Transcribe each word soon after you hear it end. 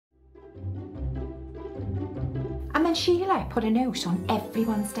And then Sheila put a note on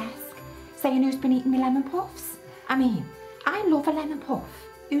everyone's desk saying who's been eating my lemon puffs. I mean, I love a lemon puff.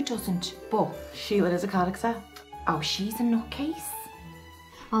 Who doesn't? But Sheila is a character. oh, she's a nutcase.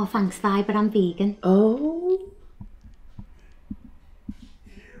 Oh, thanks, Vi, but I'm vegan. Oh.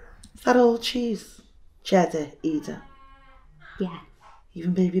 Is that all cheese? Cheddar, Eda? Yeah.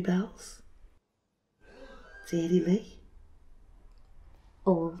 Even Baby Bells? Dairy Lee?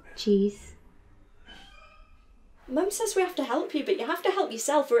 All cheese. Mum says we have to help you, but you have to help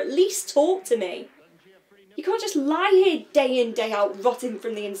yourself, or at least talk to me. You can't just lie here day in, day out, rotting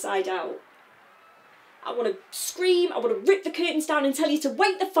from the inside out. I want to scream, I want to rip the curtains down and tell you to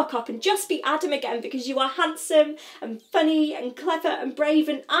wake the fuck up and just be Adam again, because you are handsome and funny and clever and brave,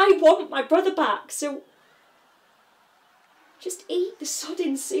 and I want my brother back, so just eat the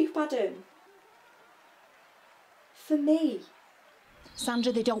sodding soup, Adam. For me.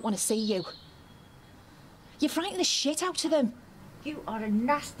 Sandra, they don't want to see you. You frighten the shit out of them. You are a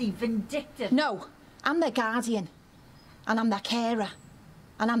nasty, vindictive... No, I'm their guardian. And I'm their carer.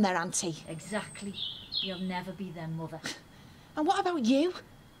 And I'm their auntie. Exactly. You'll never be their mother. And what about you?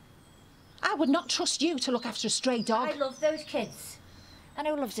 I would not trust you to look after a stray dog. I love those kids. I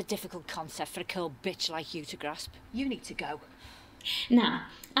know love's a difficult concept for a cold bitch like you to grasp. You need to go. Now,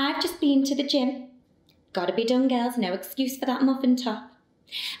 I've just been to the gym. Gotta be done, girls. No excuse for that muffin top.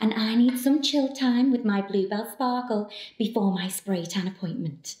 And I need some chill time with my Bluebell Sparkle before my spray tan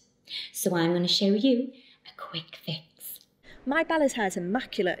appointment. So I'm going to show you a quick fix. My Bella's hair's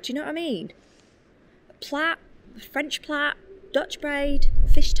immaculate, do you know what I mean? A plait, a French plait, Dutch braid,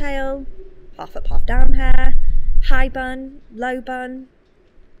 fishtail, half up, half down hair, high bun, low bun,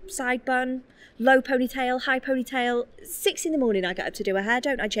 side bun, low ponytail, high ponytail. 6 in the morning I get up to do her hair,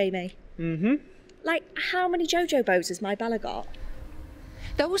 don't I, Jamie? Mm-hmm. Like, how many Jojo bows has my Bella got?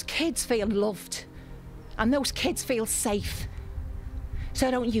 Those kids feel loved. And those kids feel safe. So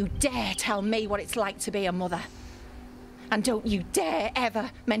don't you dare tell me what it's like to be a mother. And don't you dare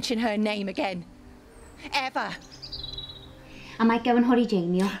ever mention her name again. Ever. I might go and hurry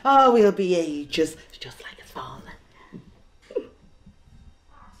Jamie up. Oh, we'll be ages, just like his father.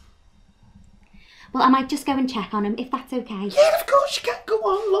 Well, I might just go and check on him, if that's okay. Yeah, of course you can. Go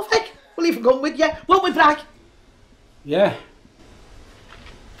on, love. Heck, we'll even come with you. Won't we, Bragg? Yeah.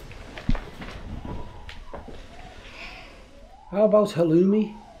 How about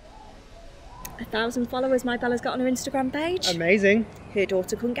Halloumi? 1,000 followers my Bella's got on her Instagram page. Amazing. Her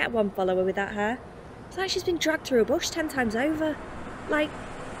daughter couldn't get 1 follower with that hair. It's like she's been dragged through a bush 10 times over. Like,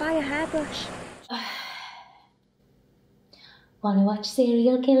 by a hairbrush. Wanna watch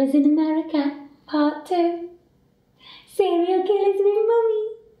Serial Killers in America, Part 2? Serial Killers with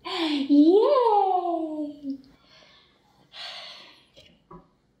Mummy. Yay!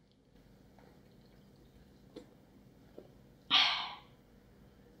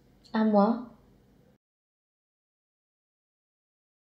 And what?